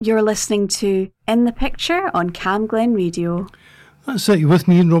You're listening to In the Picture on Cam Glen Radio. That's it, you're with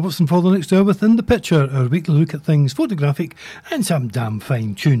me, Ian Robertson, for the next hour with In the Picture, our weekly look at things photographic and some damn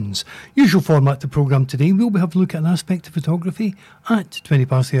fine tunes. Usual format to programme today, we'll be having a look at an aspect of photography at 20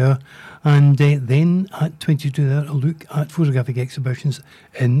 past the hour, and then at 22 the hour, a look at photographic exhibitions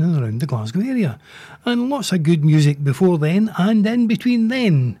in and around the Glasgow area. And lots of good music before then, and in between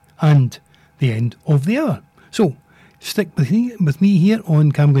then and the end of the hour. So, stick with me here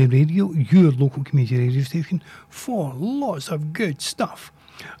on Cam Glen Radio, your local community radio station, for lots of good stuff.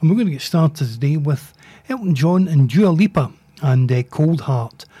 And we're going to get started today with Elton John and Dua Lipa and Cold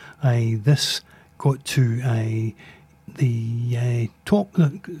Heart. This got to the top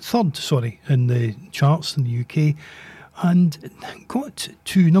third, in the charts in the UK, and got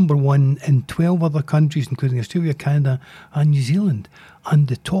to number one in 12 other countries, including Australia, Canada and New Zealand, and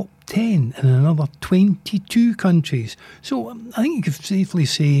the top 10 in another 22 countries. So I think you could safely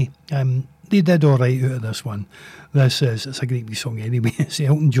say they did all right out of this one. It's a great wee song anyway. It's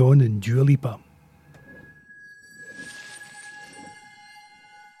Elton John and Dua Lipa.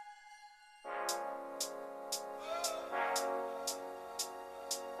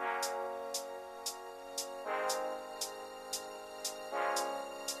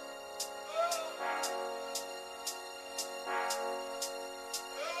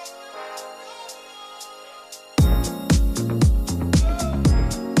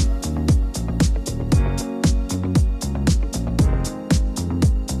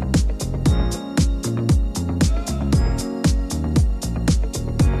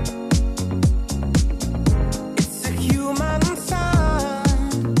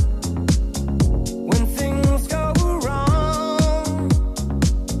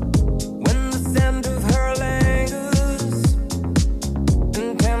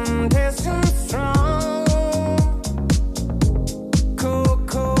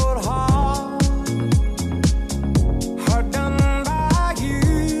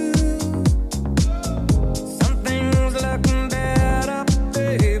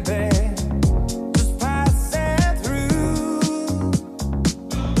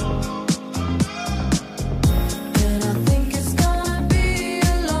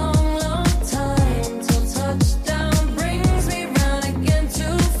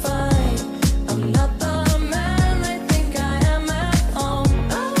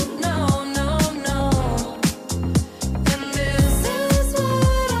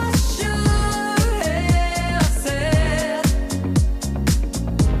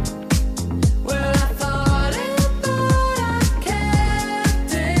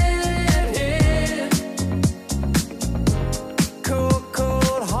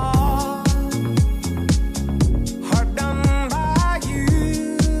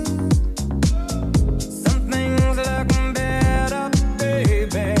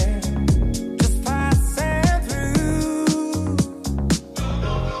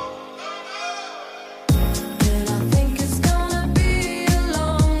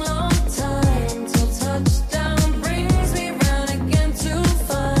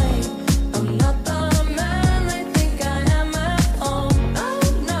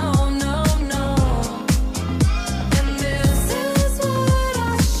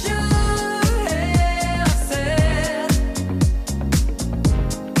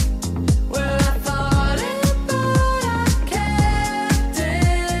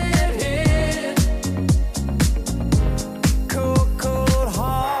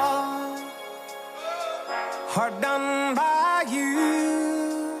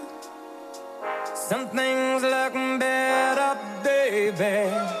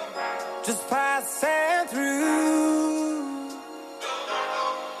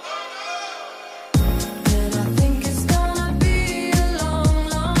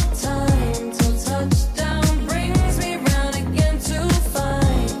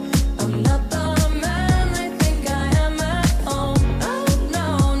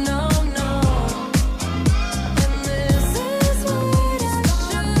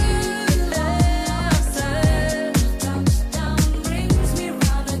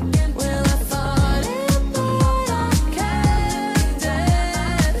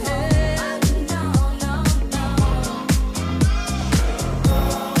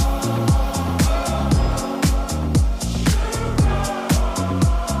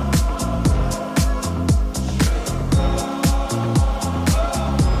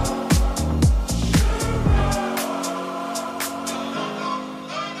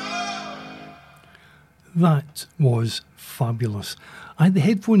 That was fabulous. I had the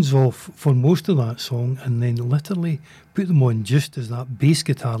headphones off for most of that song and then literally put them on just as that bass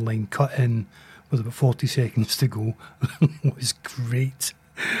guitar line cut in with about 40 seconds to go. It was great.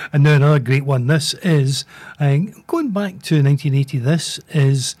 And now another great one. This is, going back to 1980, this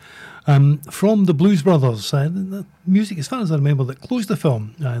is from the Blues Brothers. The music, as far as I remember, that closed the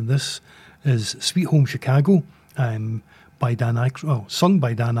film. This is Sweet Home Chicago, by Dan Aykroyd, sung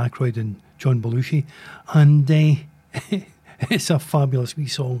by Dan Aykroyd and John Belushi. And it's a fabulous wee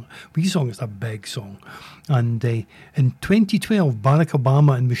song. It's a big song. And in 2012, Barack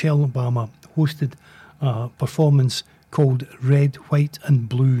Obama and Michelle Obama hosted a performance called Red, White and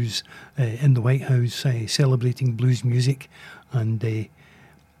Blues in the White House, celebrating blues music. And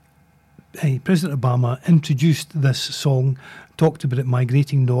President Obama introduced this song, talked about it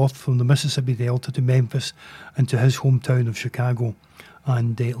migrating north from the Mississippi Delta to Memphis and to his hometown of Chicago.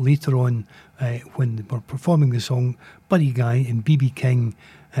 And later on, when they were performing the song, Buddy Guy and B.B. King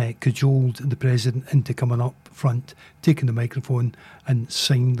cajoled the president into coming up front, taking the microphone and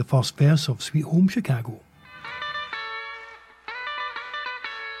singing the first verse of Sweet Home Chicago.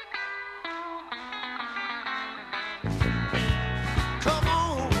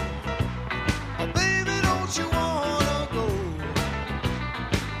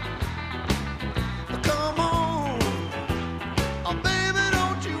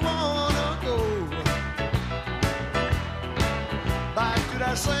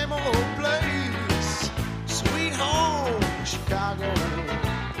 Same old place, sweet home, Chicago.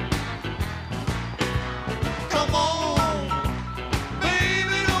 Come on,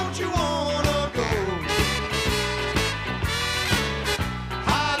 baby, don't you wanna go?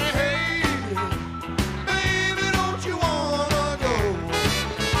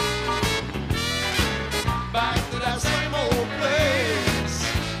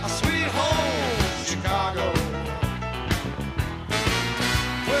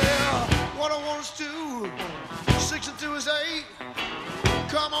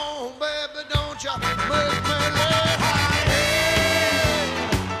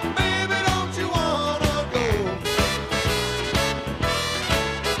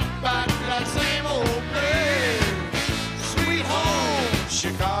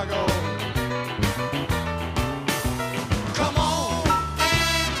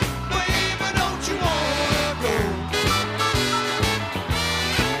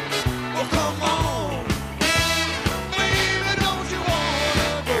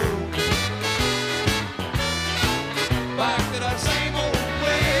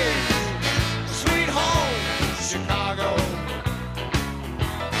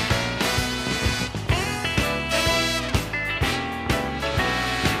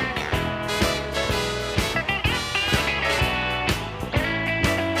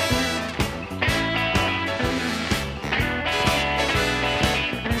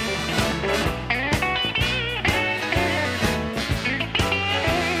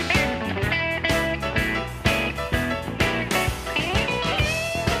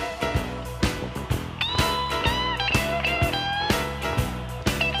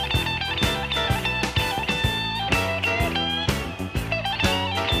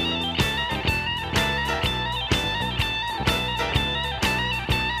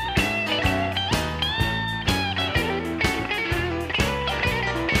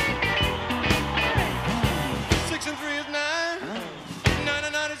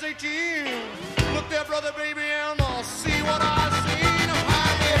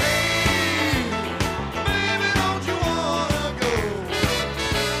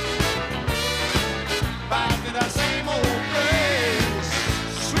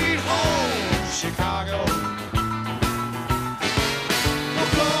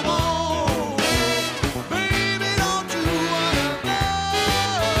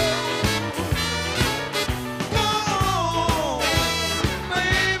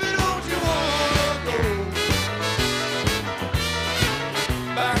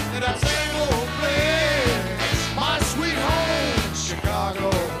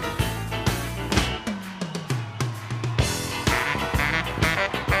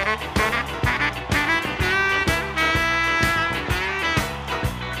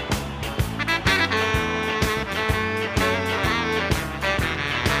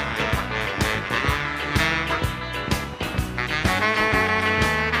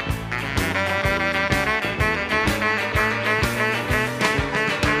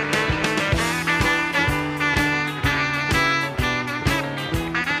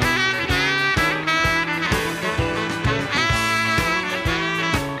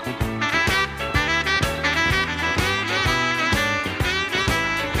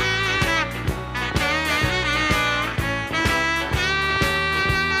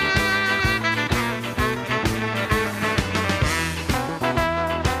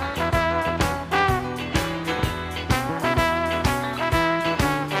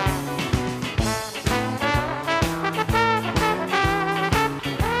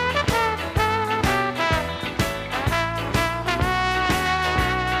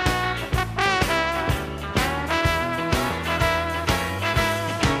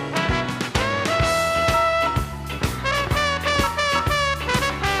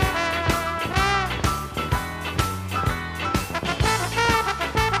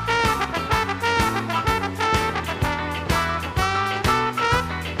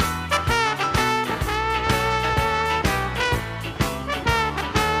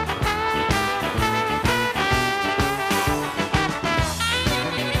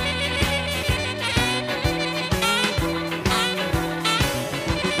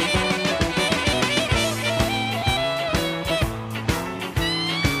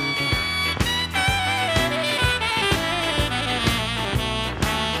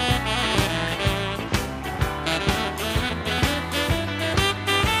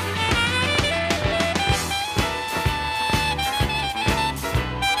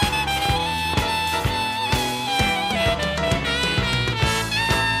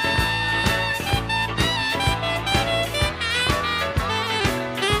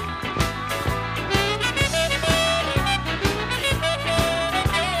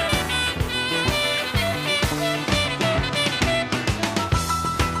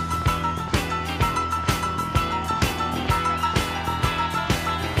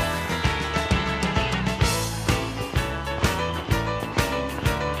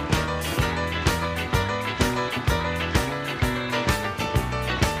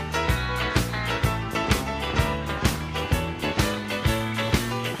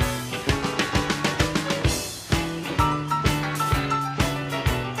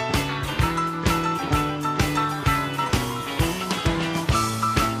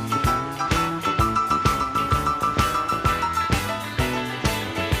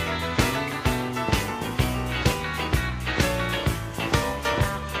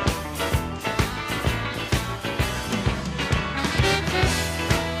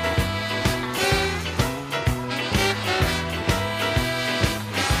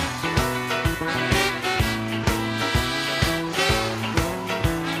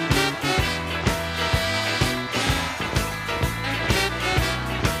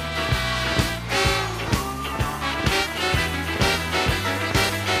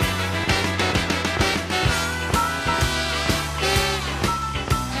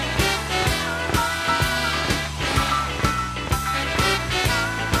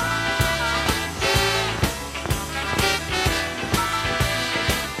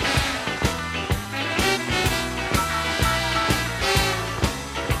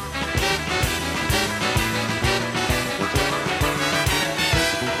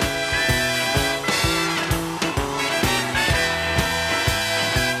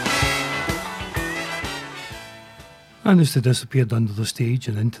 And as they disappeared under the stage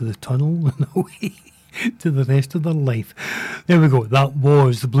and into the tunnel and away to the rest of their life. There we go. That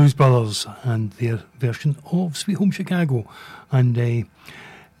was the Blues Brothers and their version of Sweet Home Chicago. And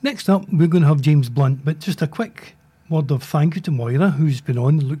next up, we're going to have James Blunt, but just a quick word of thank you to Moira, who's been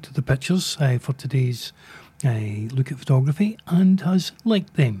on and looked at the pictures for today's look at photography and has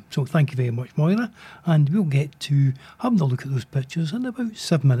liked them. So thank you very much, Moira. And we'll get to having a look at those pictures in about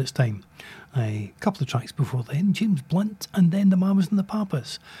 7 minutes' time. A couple of tracks before then, James Blunt and then the Mamas and the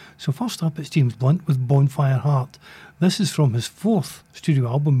Papas. So first up, it's James Blunt with Bonfire Heart. This is from his fourth studio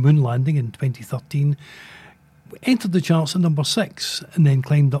album, Moon Landing, in 2013. Entered the charts at number 6 and then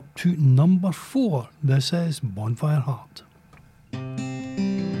climbed up to number 4. This is Bonfire Heart.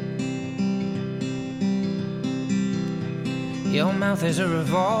 Your mouth is a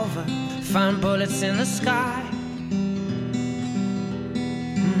revolver, find bullets in the sky.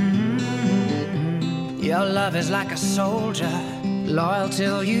 Your love is like a soldier, loyal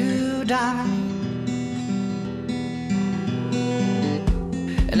till you die.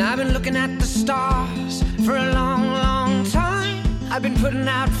 And I've been looking at the stars for a long, long time. I've been putting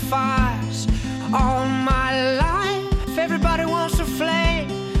out fires all my life. Everybody wants a flame,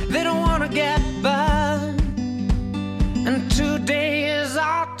 they don't want to get burned. And today is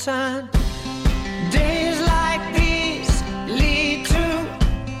our turn. Days like these lead to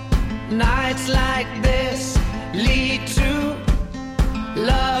nights like this, lead to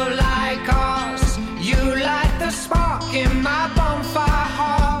love like ours. You light the spark in my bonfire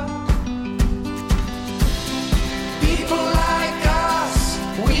heart. People like us,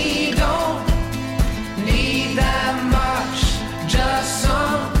 we don't need that much. Just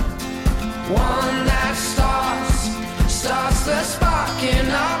someone that starts the spark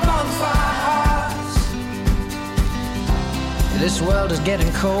in our bonfire hearts. This world is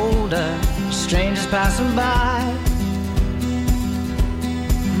getting colder, strangers passing by.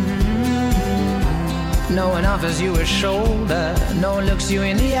 No one offers you a shoulder, no one looks you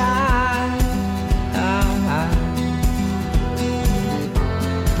in the eye.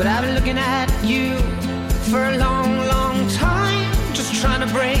 But I've been looking at you for a long, long time, just trying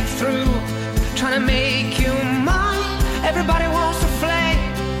to break through, trying to make you mine. Everybody wants to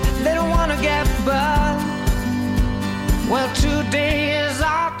flame, they don't want to get burned. Well, today is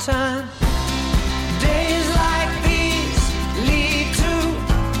our turn. Days like these lead to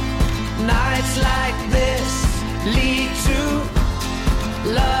nights like this, lead to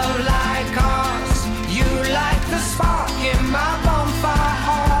love like ours. You light the spark in my bonfire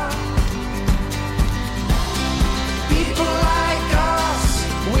heart. People like us,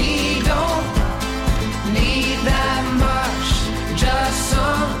 we don't need that much. Just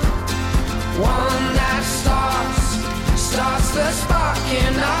someone that starts the spark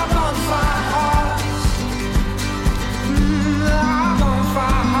in our bonfire hearts. Our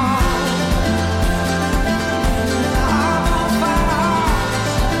bonfire hearts. Our bonfire hearts.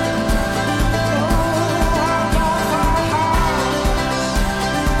 Oh, our bonfire hearts.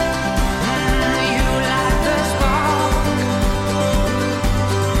 You light the spark.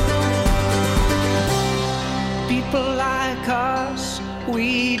 People like us,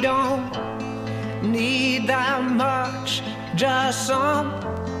 we don't need that much. Just someone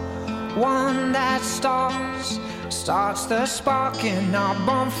that starts the spark in our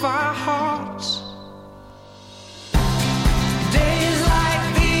bonfire hearts. Days like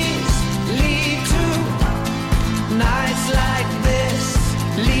these lead to nights like this,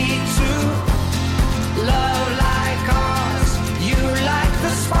 lead to love like ours. You light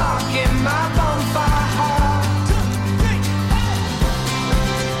the spark in my bonfire heart.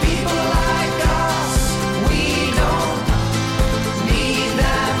 People like us, we don't need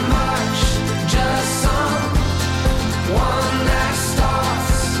that much. Just someone that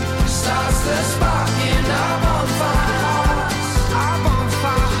starts the spark in our bonfire hearts. Our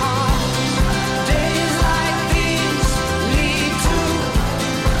bonfire hearts. Days like these lead to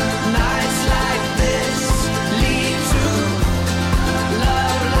nights like this, lead to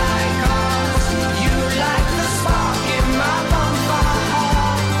love like ours. You light the spark in my bonfire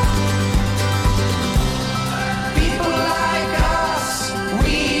heart. People like us,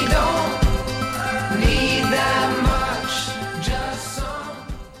 we don't need that much. Just some.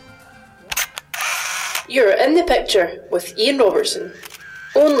 You're in the picture with Ian Robertson,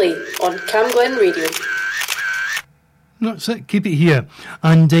 only on Camglen Radio. That's it, keep it here.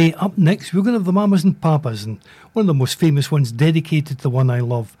 And up next, we're going to have the Mamas and Papas, and one of the most famous ones dedicated to the one I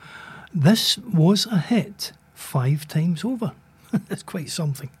love. This was a hit 5 times over. That's quite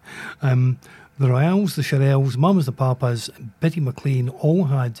something. The Royals, the Shirelles, Mamas the Papas, Biddy McLean all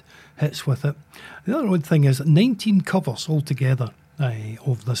had hits with it. The other odd thing is that 19 covers altogether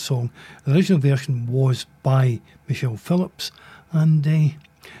of this song. The original version was by Michelle Phillips, and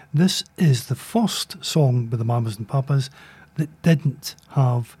this is the first song by the Mamas and Papas that didn't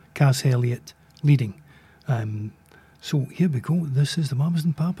have Cass Elliot leading. So here we go. This is the Mamas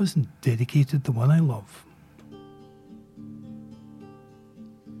and Papas, and dedicated The One I Love.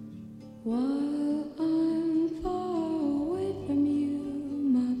 While I'm far away from you,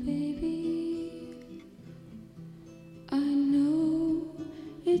 my baby, I know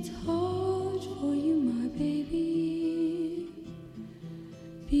it's hard for you, my baby,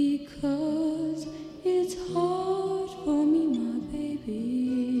 because it's hard for me, my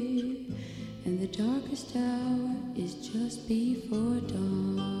baby, and the darkest hour is just before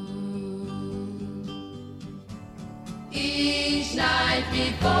dawn. Each night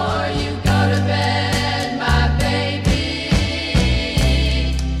before you go to bed, my baby,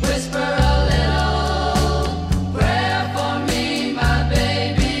 whisper a little prayer for me, my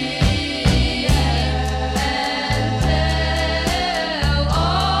baby, and tell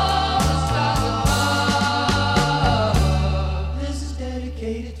all the stars above. This is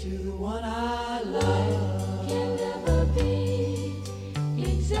dedicated to the one I love. Can never be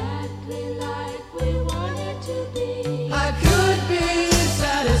exactly like we want it to be. I could be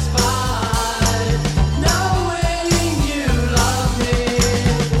satisfied knowing you love me.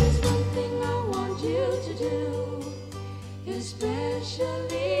 There's one thing I want you to do,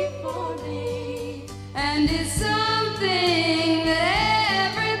 especially for me, and it's something that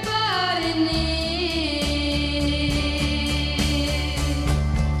everybody needs.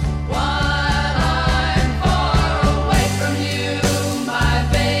 While I'm far away from you, my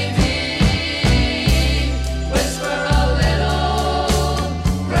baby, whisper a little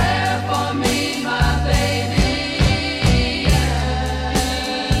prayer for me, my baby,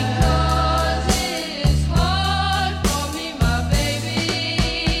 because it's hard for me, my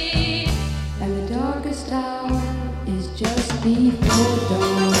baby, and the darkest hour is just before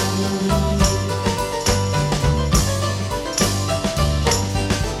dawn.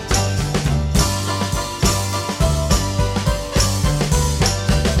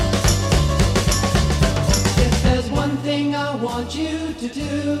 If there's one thing I want you to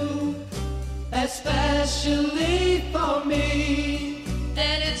do, especially for me,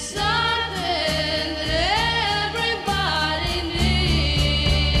 then it's something that everybody needs.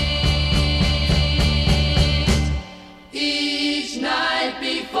 Each night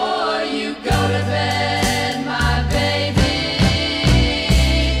before you go to bed, my baby,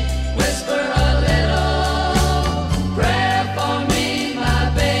 whisper a little prayer for me, my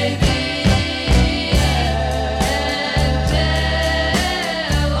baby, and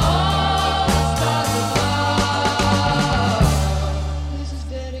tell all the stars above. This is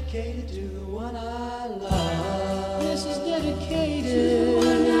dedicated to the one I love. This is dedicated to the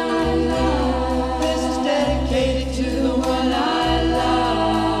one I love. This is dedicated to the one I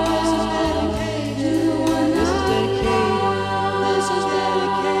love. This is dedicated to the one I love. This is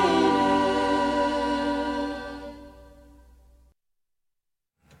dedicated.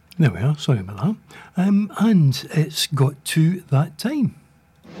 There we are, sorry about that. And it's got to that time.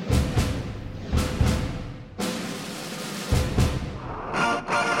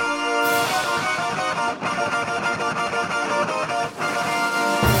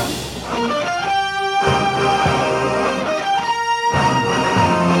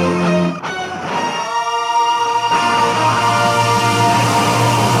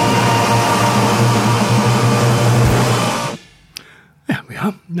 There we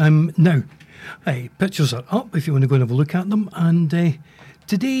are. Now, pictures are up if you want to go and have a look at them. And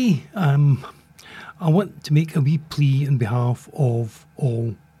today, I want to make a wee plea on behalf of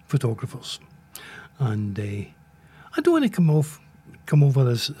all photographers. And I don't want to come over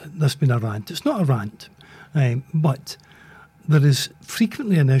as this being a rant. It's not a rant, but there is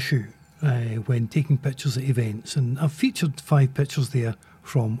frequently an issue when taking pictures at events. And I've featured 5 pictures there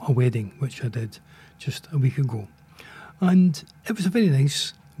from a wedding, which I did just a week ago. And it was a very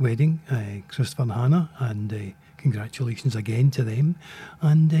nice wedding, Christopher and Hannah, and congratulations again to them.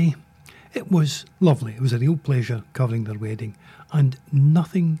 And it was lovely. It was a real pleasure covering their wedding, and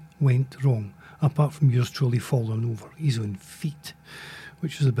nothing went wrong, apart from yours truly falling over his own feet,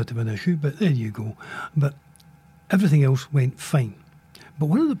 which was a bit of an issue, but there you go. But everything else went fine. But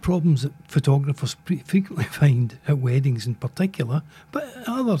one of the problems that photographers frequently find at weddings in particular, but at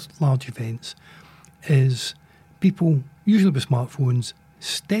other large events, is people, usually with smartphones,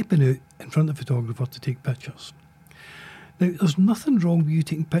 stepping out in front of the photographer to take pictures. Now, there's nothing wrong with you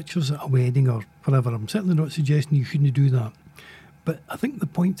taking pictures at a wedding or whatever. I'm certainly not suggesting you shouldn't do that. But I think the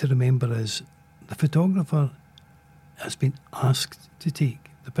point to remember is the photographer has been asked to take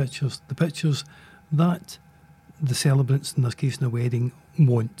the pictures that the celebrants, in this case in a wedding,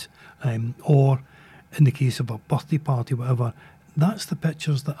 want. Or in the case of a birthday party, whatever, that's the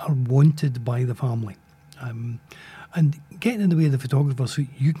pictures that are wanted by the family. And getting in the way of the photographer so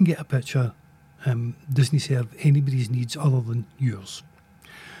you can get a picture doesn't serve anybody's needs other than yours.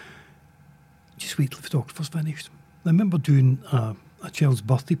 Just wait till the photographer's finished. I remember doing a child's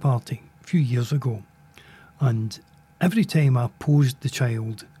birthday party a few years ago, and every time I posed the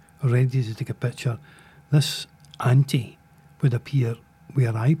child ready to take a picture, this auntie would appear with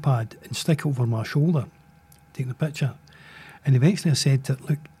her iPad and stick it over my shoulder, take the picture. And eventually I said to her,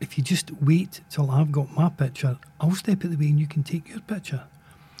 look, if you just wait till I've got my picture, I'll step out the way and you can take your picture.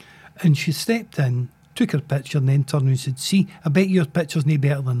 And she stepped in, took her picture, and then turned and said, see, I bet your picture's no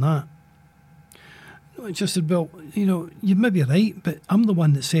better than that. I just said, well, you know, you may be right, but I'm the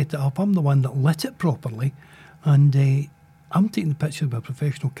one that set it up, I'm the one that lit it properly, and I'm taking the picture with a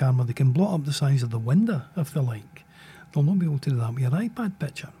professional camera. They can blot up the size of the window if they like. They'll not be able to do that with your iPad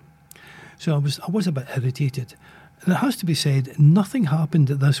picture. So I was a bit irritated. And it has to be said, nothing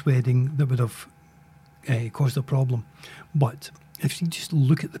happened at this wedding that would have caused a problem. But if you just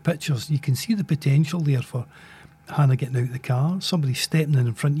look at the pictures, you can see the potential there for Hannah getting out of the car, somebody stepping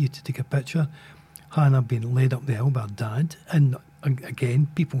in front of you to take a picture, Hannah being led up the aisle by her dad, and again,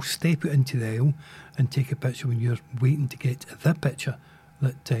 people step out into the aisle and take a picture when you're waiting to get the picture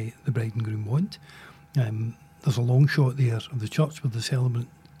that the bride and groom want. There's a long shot there of the church with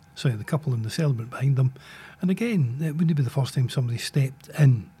the couple and the celebrant behind them. And again, it wouldn't be the first time somebody stepped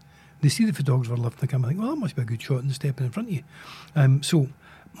in. They see the photographer lifting the camera and think, well, that must be a good shot, and they're stepping in front of you. So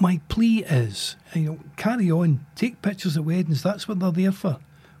my plea is, carry on, take pictures at weddings, that's what they're there for.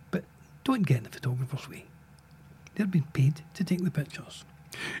 But don't get in the photographer's way. They're being paid to take the pictures.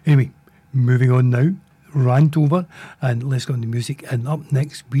 Anyway, moving on now, rant over, and let's go on to music. And up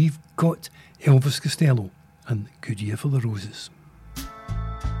next, we've got Elvis Costello and Good Year for the Roses.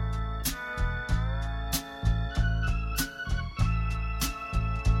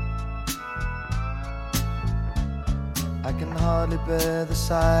 I can hardly bear the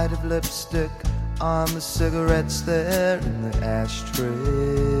sight of lipstick on the cigarettes there in the ashtray,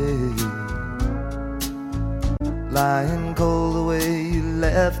 lying cold the way you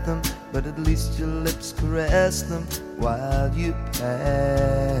left them, but at least your lips caressed them while you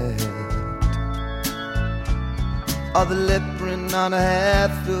passed. Or the lip print on a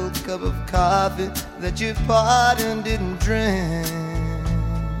half-filled cup of coffee that you poured and didn't drink,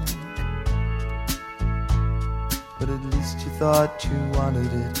 but at least you thought you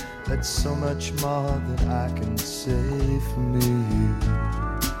wanted it. That's so much more that I can say for me.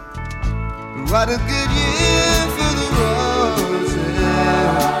 What a good year for the roses.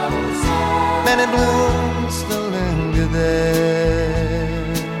 Many blooms still linger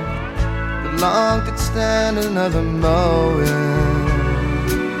there, but long could stand another mowing.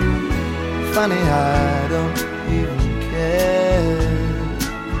 Funny, I don't even care.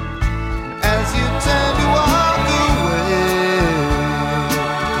 As you turn to walk away,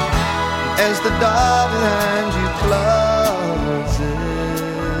 as the door behind you closes,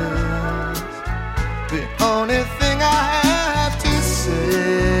 the only thing I have to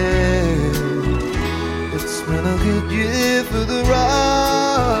say, it's been a good year for the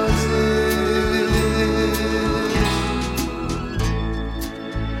roses.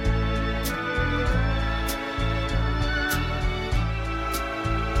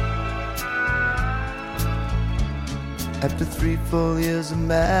 After 3 full years of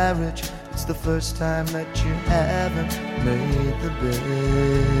marriage, it's the first time that you haven't made the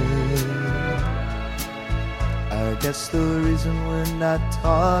bed. I guess the reason we're not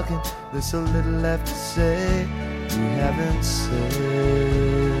talking, there's so little left to say we haven't said.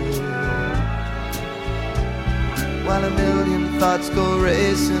 While a million thoughts go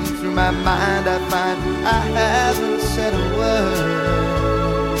racing through my mind, I find I haven't said a word.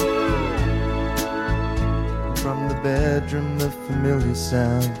 From the bedroom, the familiar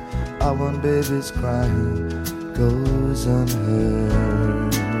sound of one baby's crying goes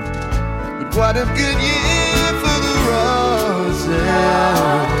unheard. But what a good year for the roses.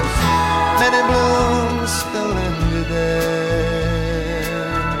 Many blooms still linger there.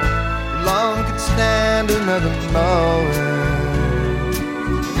 Long could stand another mowing.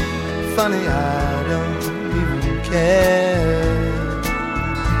 Funny, I don't even care.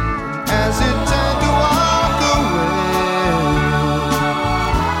 As it turned to walk away,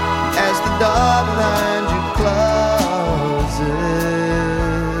 as the door behind you closed,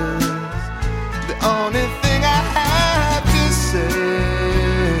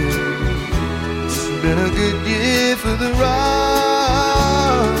 been a good year for the roses.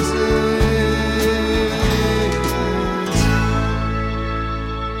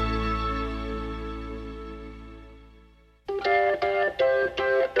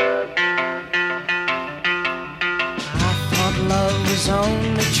 I thought love was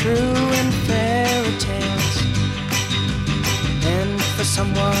only true in fairy tales, and for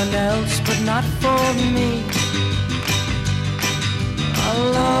someone else, but not for me. Our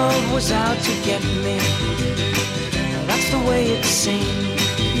love was out to get me. That's the way it seemed.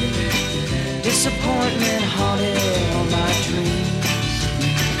 Disappointment haunted all my dreams.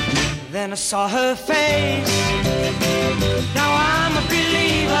 Then I saw her face. Now I'm a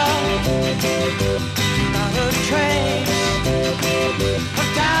believer. Not a trace of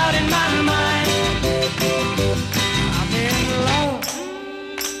doubt in my mind. I'm in love.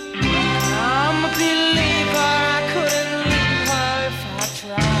 I'm a believer. I couldn't leave her if I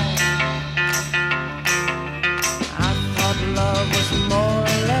tried. I thought love was more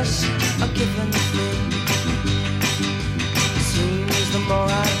or less a given thing. Seems the more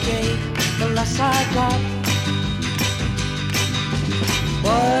I gave, the less I got.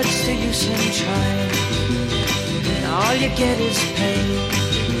 What's the use in trying? All you get is pain.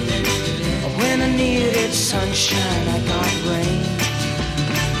 When I needed sunshine, I got rain.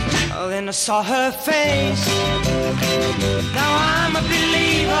 Oh, then I saw her face. Now I'm a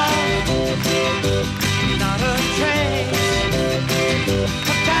believer. Not a trace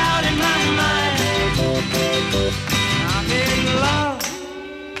of doubt in my mind. I'm in love.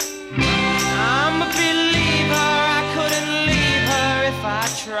 I'm a believer. I couldn't leave her if I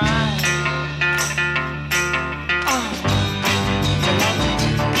tried.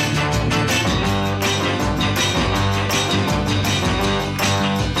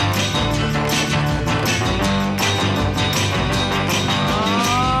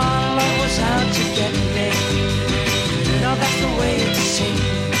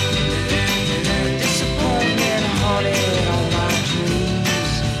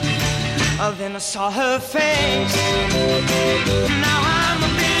 Oh, then I saw her face. Now I'm a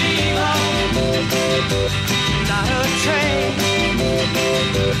believer. Not a trace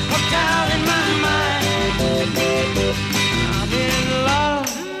of doubt in my mind. I'm in love.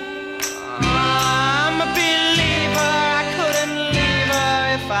 I'm a believer. I couldn't leave her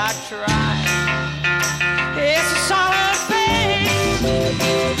if I tried. Yes, I saw her face.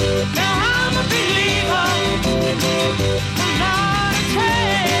 Now I'm a believer. Not a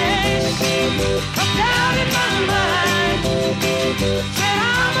trace of doubt in my mind. Said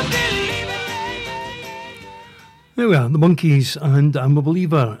I'm a believer. There we are, the Monkees and I'm a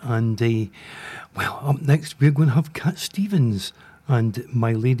Believer. And well, up next we're going to have Cat Stevens and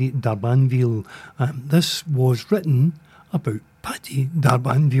My Lady D'Urbanville. This was written about Patty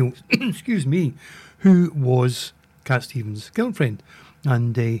D'Urbanville, excuse me, who was Cat Stevens' girlfriend.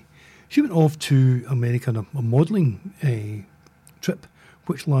 And she went off to America on a modelling trip,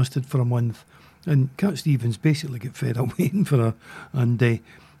 which lasted for a month. And Cat Stevens basically got fed up waiting for her and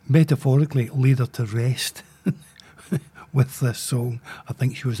metaphorically laid her to rest with this song. I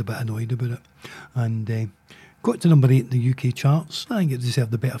think she was a bit annoyed about it. And got to number 8 in the UK charts. I think it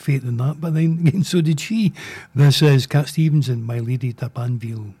deserved a better fate than that, but then again, so did she. This is Cat Stevens and My Lady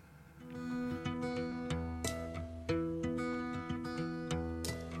D'Urbanville.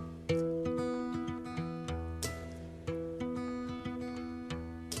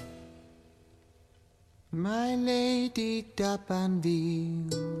 My Lady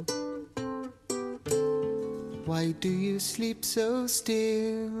D'Urbanville, why do you sleep so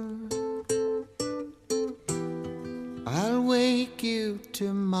still? I'll wake you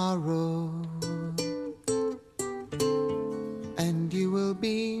tomorrow, and you will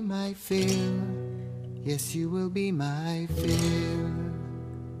be my fill. Yes, you will be my fill.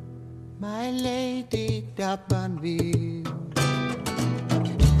 My Lady D'Urbanville,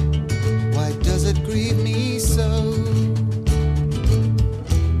 why does it grieve me so?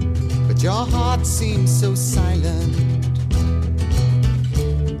 But your heart seems so silent.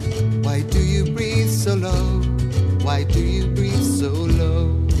 Why do you breathe so low? Why do you breathe so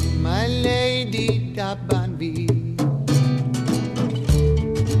low? My Lady D'Urbanville,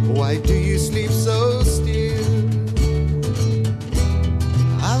 why do you sleep so still?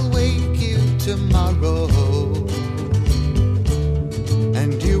 I'll wake you tomorrow,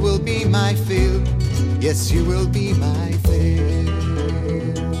 and you will be my fill. Yes, you will be my fill.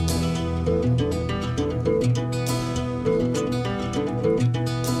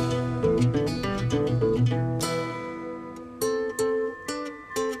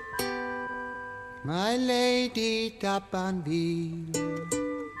 My Lady D'Urbanville,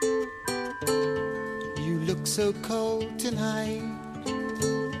 look so cold tonight.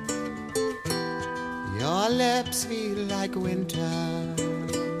 Your lips feel like winter.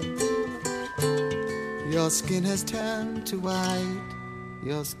 Your skin has turned to white.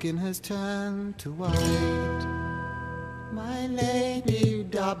 Your skin has turned to white. My lady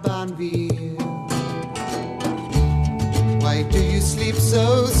d'Abanville, why do you sleep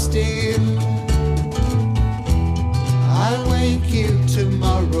so still? I'll wake you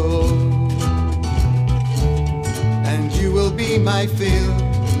tomorrow, and you will be my fill.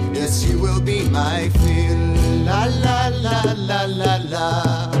 Yes, you will be my fill. La la la la la la.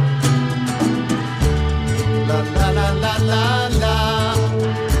 La la la la la la.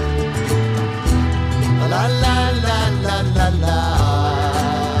 La la la la la la.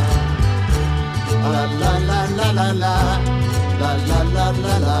 La la la la la la. La la la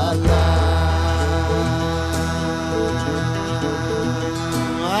la la la.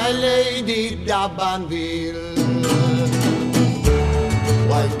 My lady d'Abanville,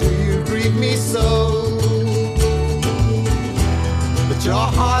 why do you grieve me so? But your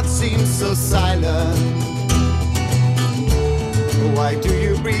heart seems so silent. Why do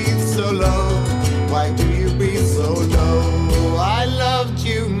you breathe so low? Why do you breathe so low? I loved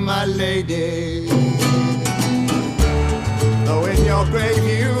you, my lady, though in your grave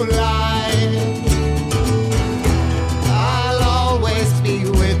you lie. I'll always be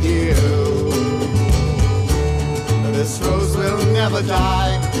with you. This rose will never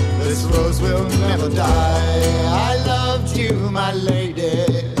die. This rose will never die. I loved you, my lady,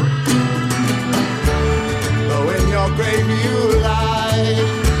 though in your grave you lie.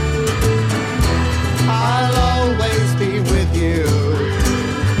 I'll always be with you.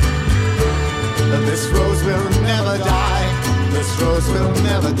 This rose will never die. This rose will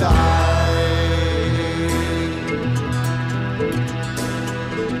never die.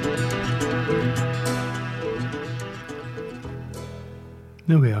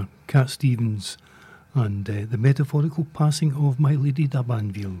 There we are, Cat Stevens and the metaphorical passing of My Lady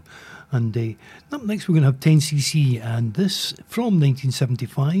d'Abanville. And up next we're going to have 10cc, and this from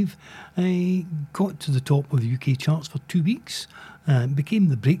 1975 got to the top of the UK charts for 2 weeks and became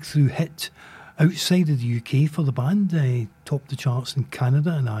the breakthrough hit outside of the UK for the band. Topped the charts in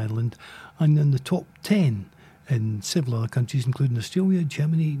Canada and Ireland, and in the top 10 in several other countries, including Australia,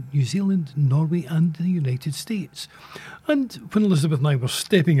 Germany, New Zealand, Norway and the United States. And when Elizabeth and I were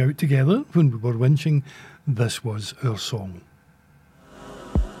stepping out together, when we were winching, this was our song.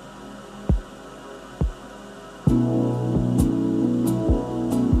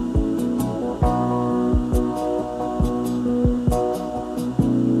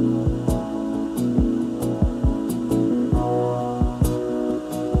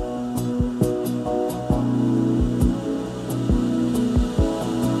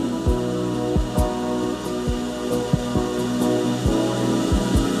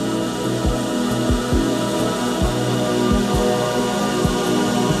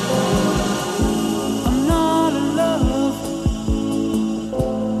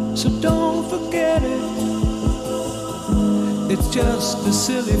 Just a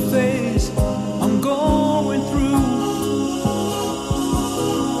silly phase I'm going through,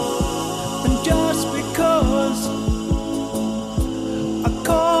 and just because I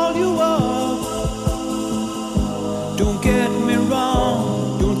call you up, don't get me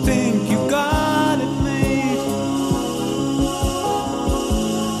wrong, don't think you got it made.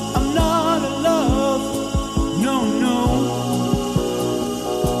 I'm not in love, no, no.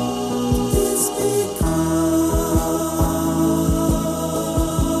 It's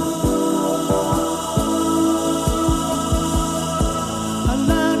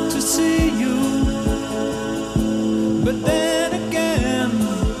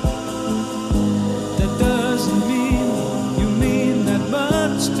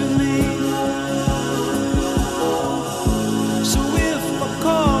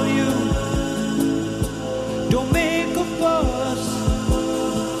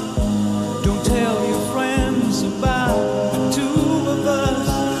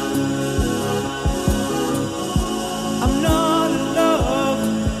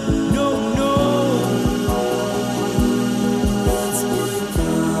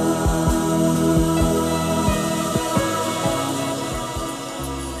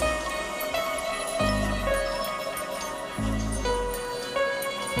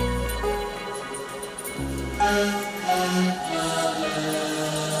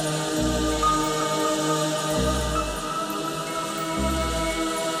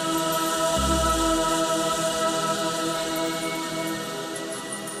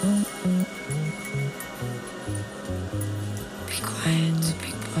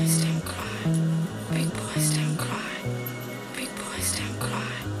Big boys don't cry. Big boys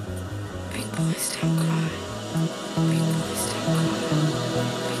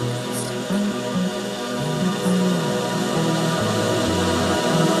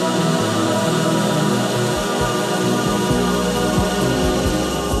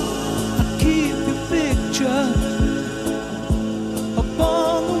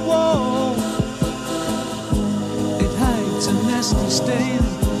mean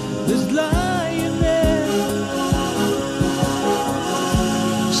that's lying there.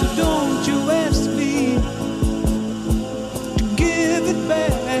 So don't you ask me to give it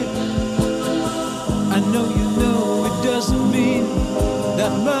back. I know you know it doesn't mean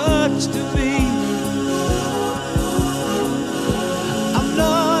that much to me. I'm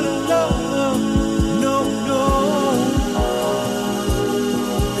not in love, no, no.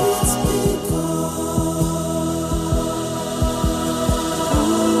 It's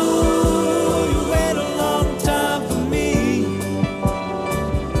ooh, you wait a long time for me.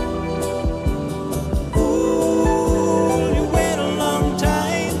 Ooh, you wait a long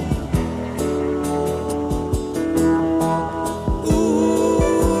time.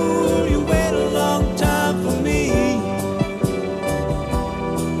 Ooh, you wait a long time for me.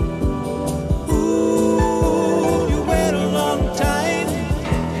 Ooh, you wait a long time.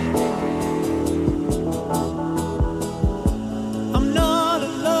 I'm not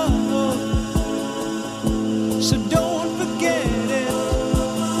in love, so don't forget it.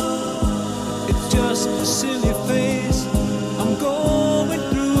 It's just a silly phase I'm going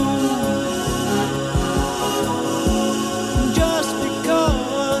through. Just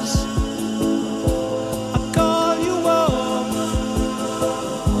because I call you up,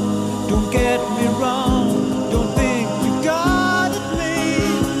 don't get me wrong, don't think you got at me.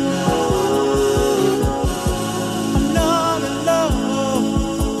 I'm not in love,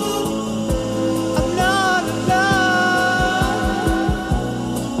 I'm not in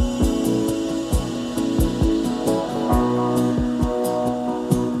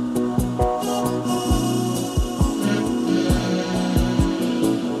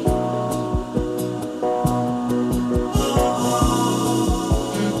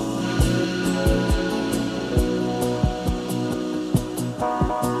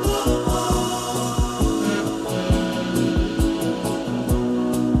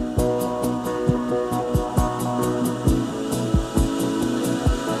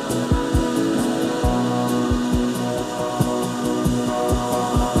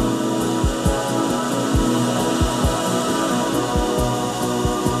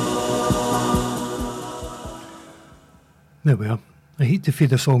There we are. I hate to fade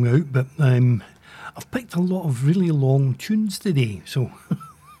the song out, but I've picked a lot of really long tunes today, so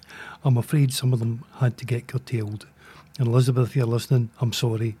I'm afraid some of them had to get curtailed. And Elizabeth, if you're listening, I'm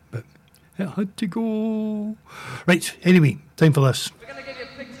sorry, but it had to go. Right, anyway, time for this. We're gonna give you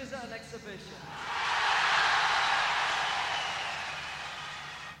pictures at an exhibition.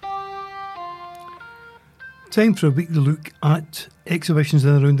 Time for a weekly look at exhibitions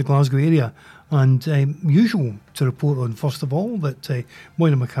in and around the Glasgow area. And usual to report on, first of all, that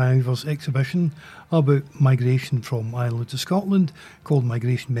Moyna McIvor's exhibition about migration from Ireland to Scotland, called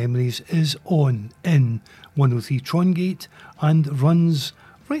Migration Memories, is on in 103 Trongate and runs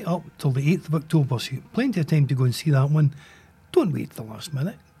right up till the 8th of October. So you've plenty of time to go and see that one. Don't wait till the last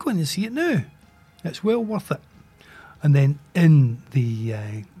minute. Go in and see it now. It's well worth it. And then in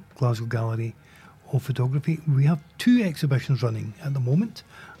the Glasgow Gallery of Photography, we have two exhibitions running at the moment,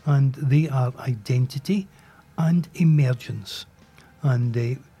 and they are Identity and Emergence.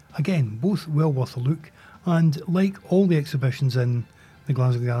 And again, both well worth a look. And like all the exhibitions in the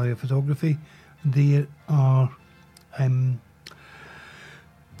Glasgow Gallery of Photography, there are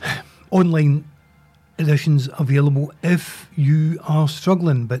online editions available if you are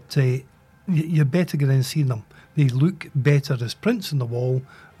struggling, but you better get in and see them. They look better as prints on the wall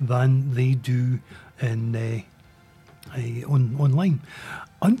than they do in online.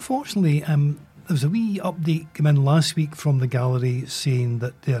 Unfortunately, there was a wee update come in last week from the gallery saying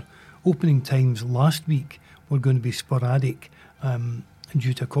that their opening times last week were going to be sporadic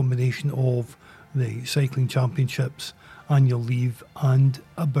due to a combination of the cycling championships, annual leave and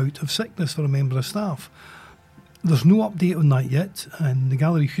a bout of sickness for a member of staff. There's no update on that yet, and the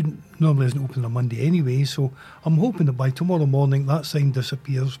gallery normally isn't open on Monday anyway, so I'm hoping that by tomorrow morning that sign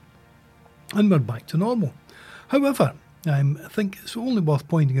disappears and we're back to normal. However, I think it's only worth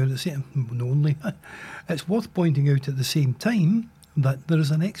pointing out it's worth pointing out at the same time that there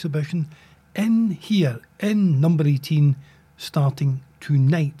is an exhibition in here in number 18 starting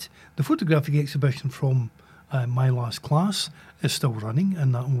tonight. The photographic exhibition from my last class is still running,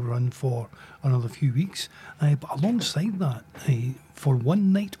 and that will run for another few weeks. But alongside that, for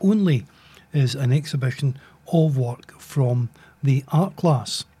one night only, is an exhibition of work from the art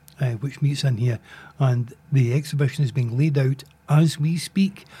class, which meets in here. And the exhibition is being laid out as we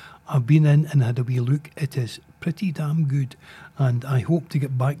speak. I've been in and had a wee look. It is pretty damn good. And I hope to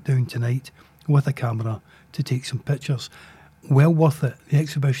get back down tonight with a camera to take some pictures. Well worth it. The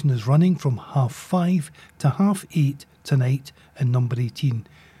exhibition is running from 5:30 to 8:30 tonight in number 18.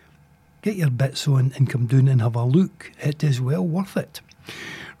 Get your bits on and come down and have a look. It is well worth it.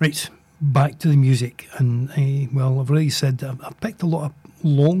 Right, back to the music. And I've already said I've picked a lot of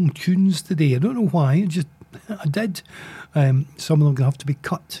long tunes today. I don't know why, I did. Some of them going to have to be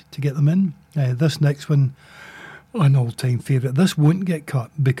cut to get them in. This next one, an all-time favourite. This won't get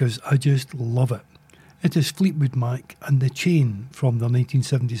cut because I just love it. It is Fleetwood Mac and The Chain from their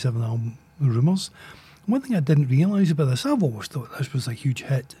 1977 album Rumours. One thing I didn't realise about this, I've always thought this was a huge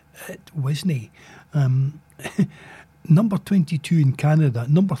hit. It wasn't. Number 22 in Canada,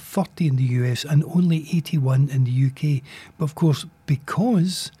 number 30 in the US, and only 81 in the UK. But of course,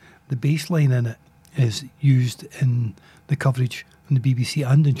 because the bass line in it is used in the coverage on the BBC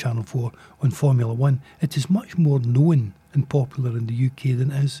and in Channel 4 on Formula 1, it is much more known and popular in the UK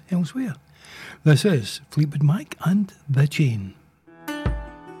than it is elsewhere. This is Fleetwood Mac and The Chain.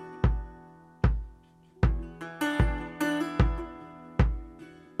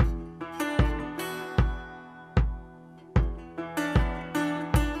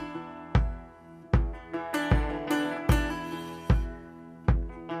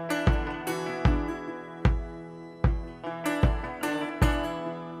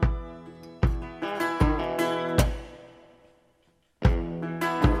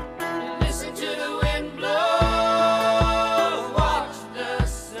 Listen to the wind blow, watch the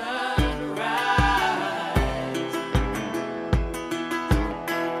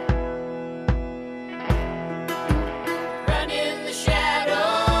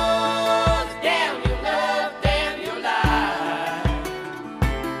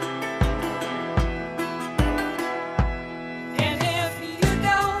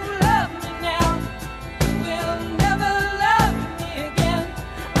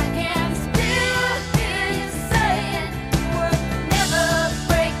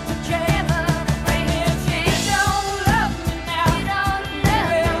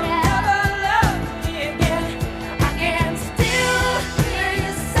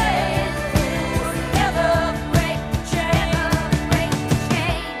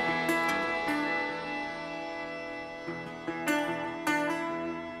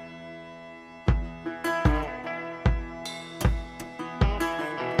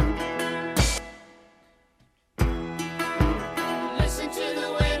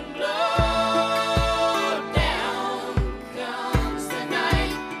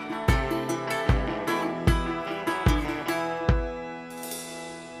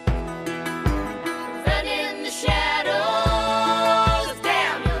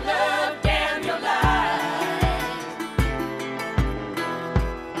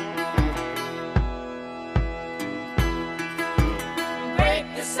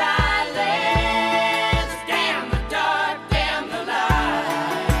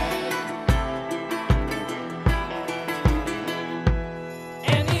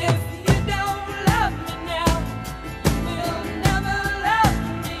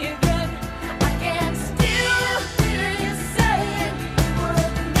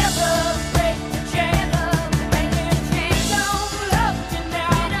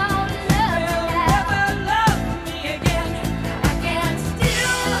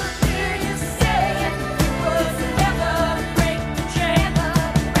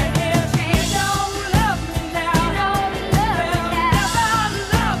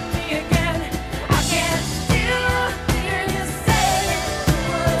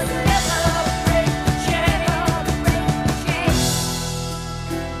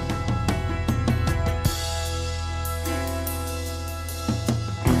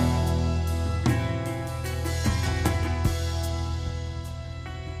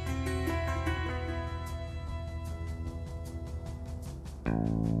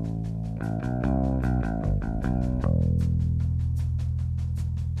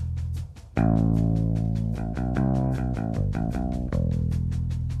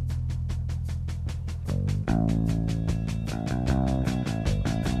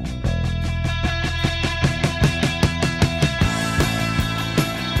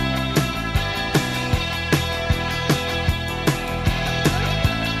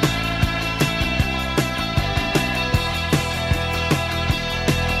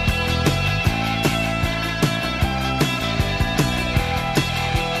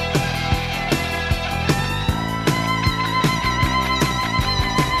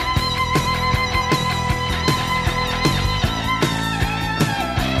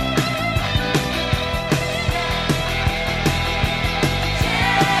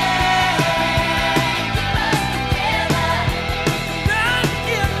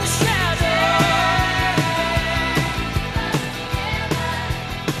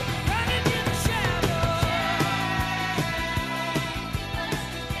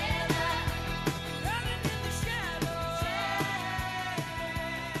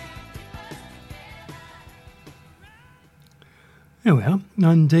Here we are.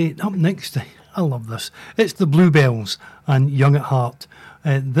 And up next, I love this. It's the Bluebells and Young at Heart.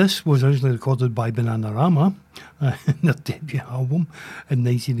 This was originally recorded by Bananarama in their debut album in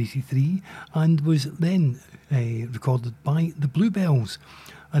 1983 and was then recorded by the Bluebells.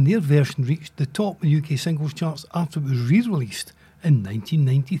 And their version reached the top of the UK singles charts after it was re-released in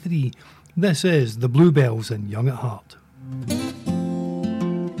 1993. This is the Bluebells and Young at Heart.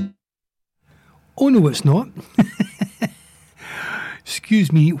 Oh no, it's not.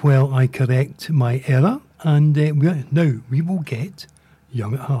 Excuse me while I correct my error, and now we will get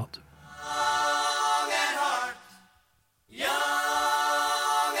Young at Heart.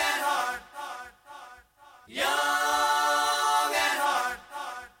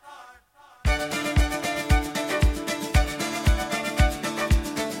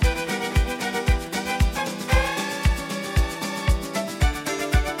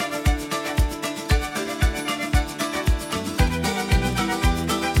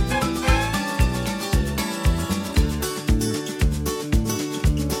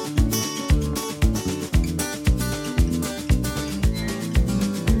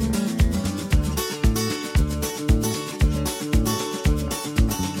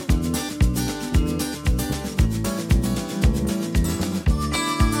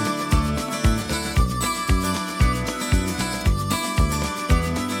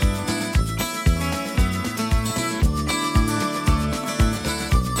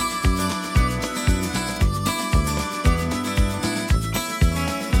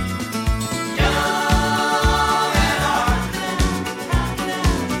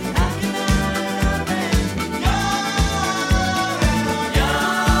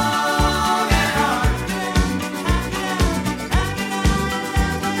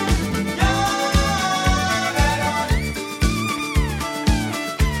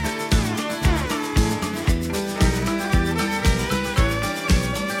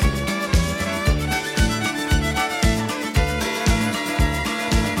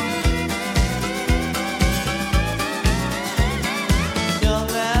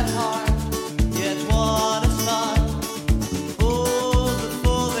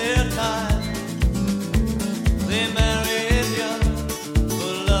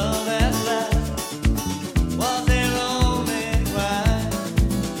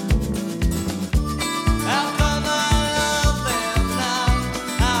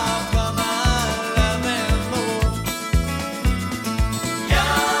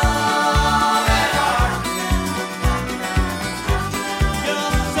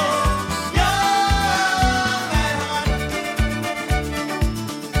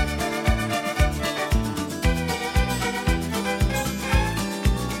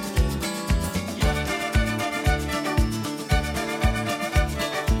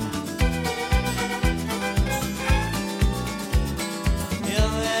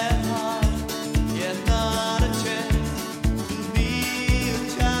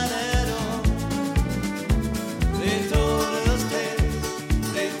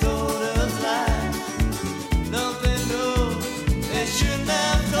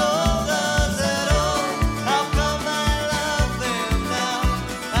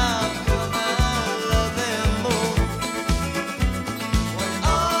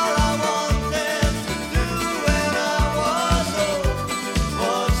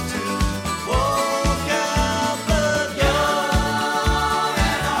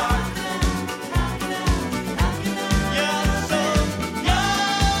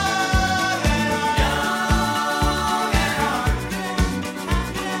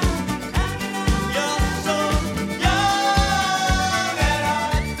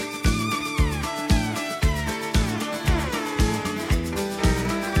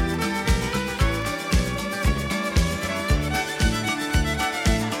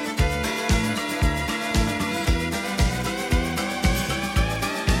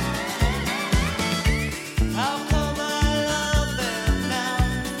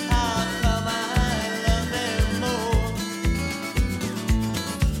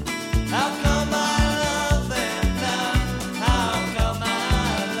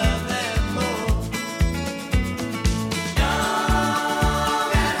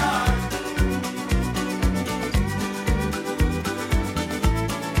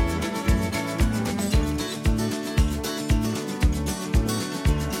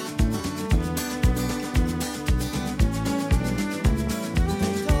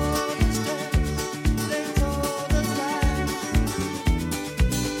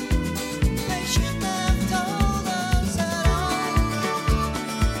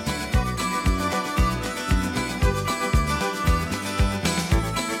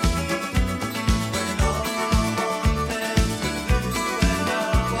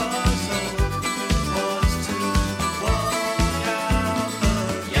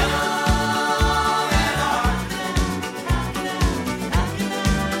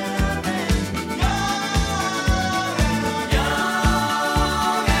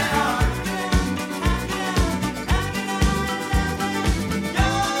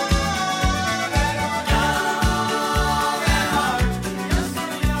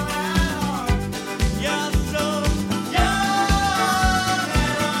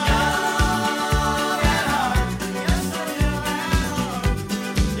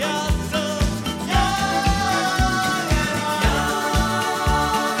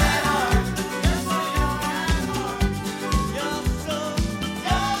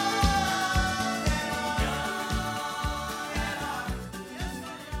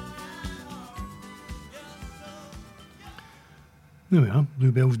 There we are,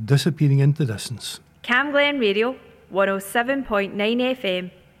 Bluebell's disappearing into the distance. Cam Glen Radio, 107.9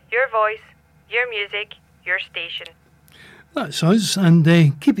 FM. Your voice, your music, your station. That's us, and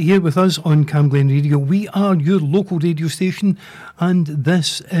keep it here with us on Cam Glen Radio. We are your local radio station, and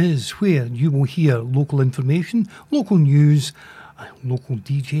this is where you will hear local information, local news, local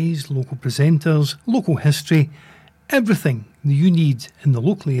DJs, local presenters, local history. Everything that you need in the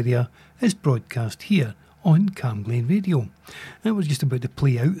local area is broadcast here on Cam Glen Radio. And we're just about to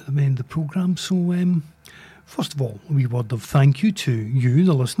play out at the end of the programme, so first of all, a wee word of thank you to you,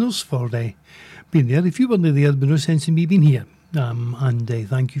 the listeners, for being there. If you weren't there, there'd be no sense in me being here. And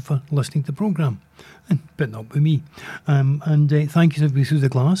thank you for listening to the programme and putting up with me. And thank you to everybody through the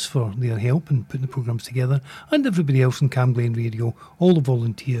glass for their help in putting the programmes together, and everybody else in Cam Glen Radio, all the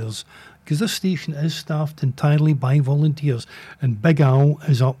volunteers, because this station is staffed entirely by volunteers. And Big Al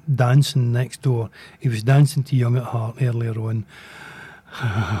is up dancing next door. He was dancing to Young at Heart earlier on.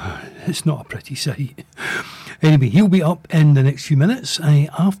 It's not a pretty sight. Anyway, he'll be up in the next few minutes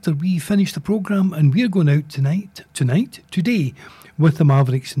after we finish the programme, and we're going out today, with the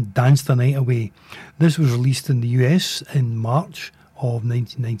Mavericks and Dance the Night Away. This was released in the US in March of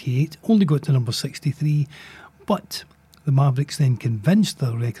 1998, only got to number 63, but the Mavericks then convinced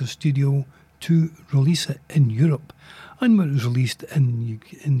the record studio to release it in Europe. And when it was released in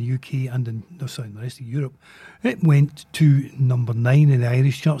the UK and in the rest of Europe, it went to number 9 in the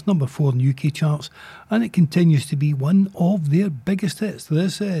Irish charts, number 4 in the UK charts, and it continues to be one of their biggest hits.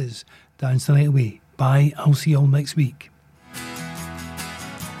 This is Dance the Night Away. Bye, I'll see you all next week.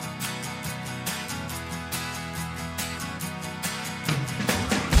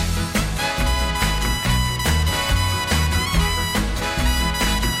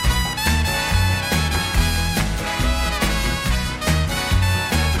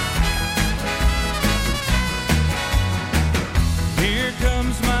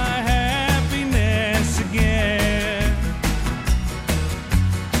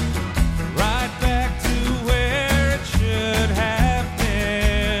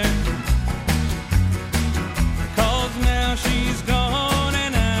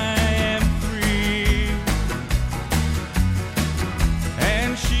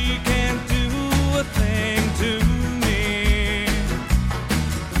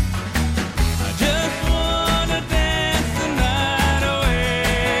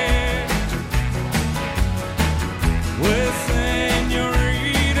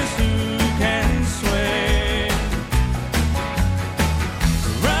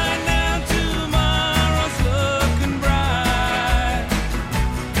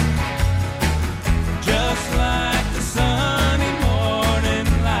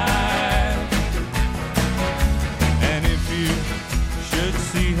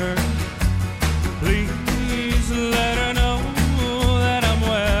 See her